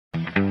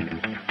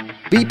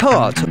Be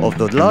part of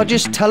the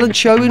largest talent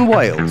show in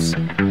Wales,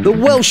 the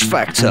Welsh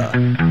Factor,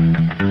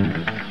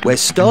 where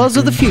stars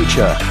of the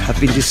future have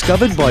been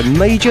discovered by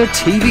major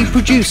TV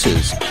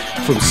producers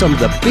from some of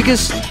the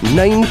biggest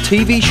named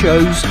TV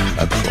shows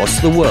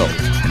across the world.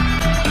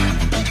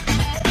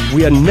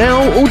 We are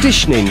now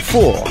auditioning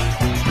for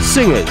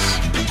singers,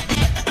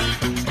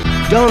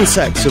 dance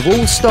acts of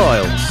all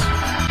styles,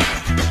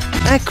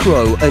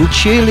 acro and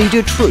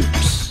cheerleader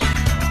troupes,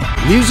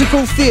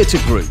 musical theatre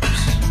groups,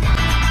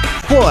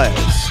 choirs,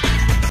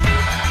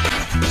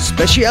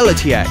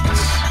 speciality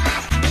acts,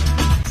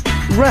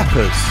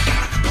 rappers,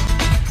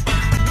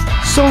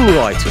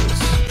 songwriters,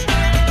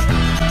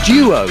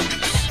 duos,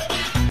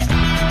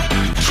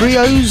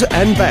 trios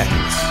and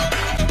bands.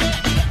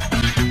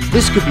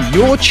 This could be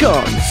your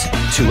chance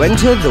to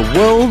enter the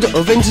world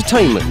of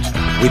entertainment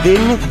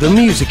within the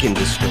music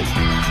industry.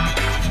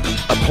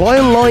 Apply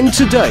online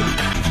today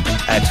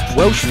at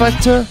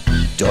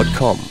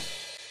welshfactor.com.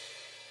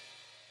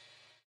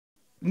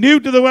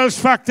 New to the Welsh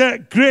Factor,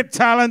 great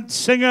talent,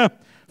 singer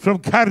from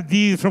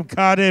Cardiff, from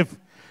Cardiff,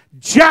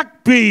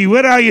 Jack B.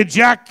 Where are you,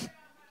 Jack?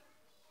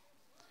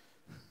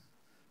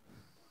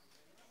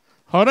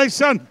 All right,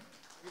 son. Thank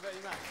you very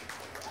much.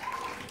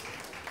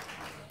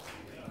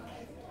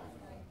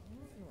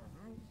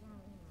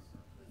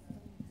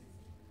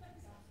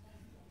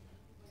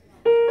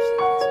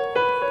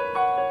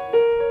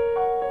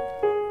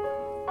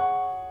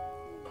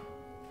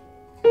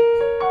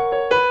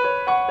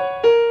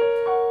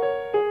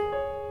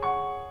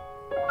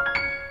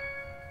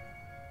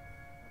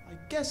 I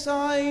guess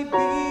I'd be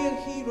a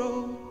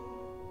hero,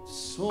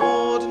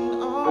 sword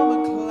and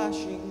armor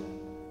clashing,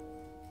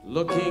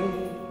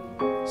 looking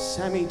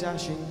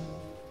semi-dashing,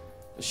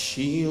 a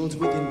shield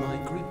within my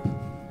grip.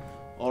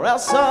 Or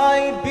else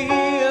I'd be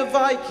a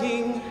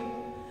Viking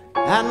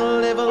and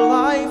live a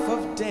life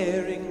of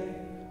daring,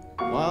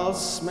 while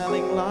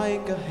smelling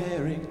like a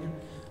herring.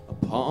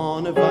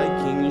 Upon a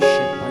Viking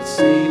ship I'd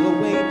sail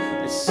away,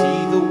 I'd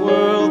see the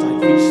world,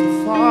 I'd reach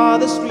the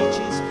farthest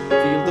reaches,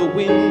 feel the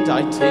wind,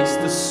 I'd taste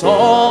the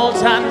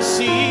salt and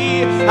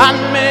sea,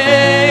 and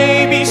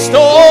maybe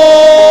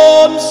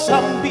storm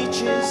some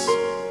beaches.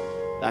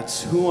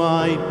 That's who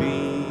I'd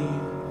be,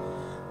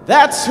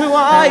 that's who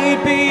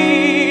I'd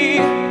be.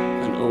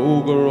 An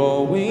ogre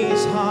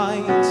always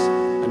hides,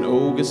 an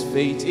ogre's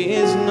fate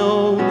is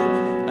known.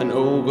 An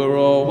ogre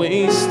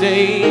always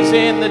stays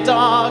in the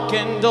dark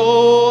and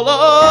all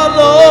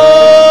alone.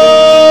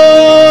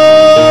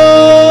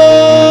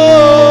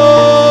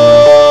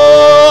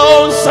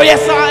 So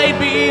yes, I'd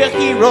be a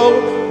hero,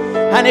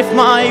 and if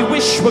my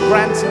wish were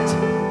granted,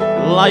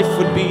 life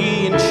would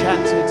be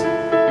enchanted,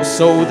 or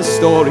so the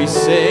stories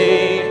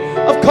say.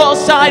 Of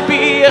course I'd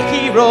be a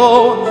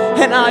hero,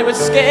 and I would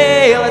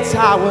scale a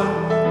tower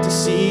to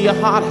see a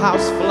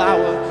hothouse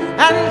flower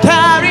and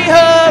carry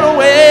her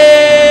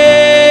away.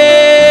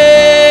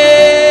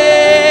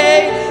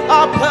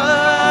 A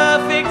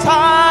perfect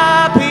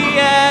happy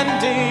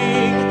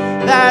ending,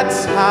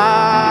 that's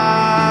how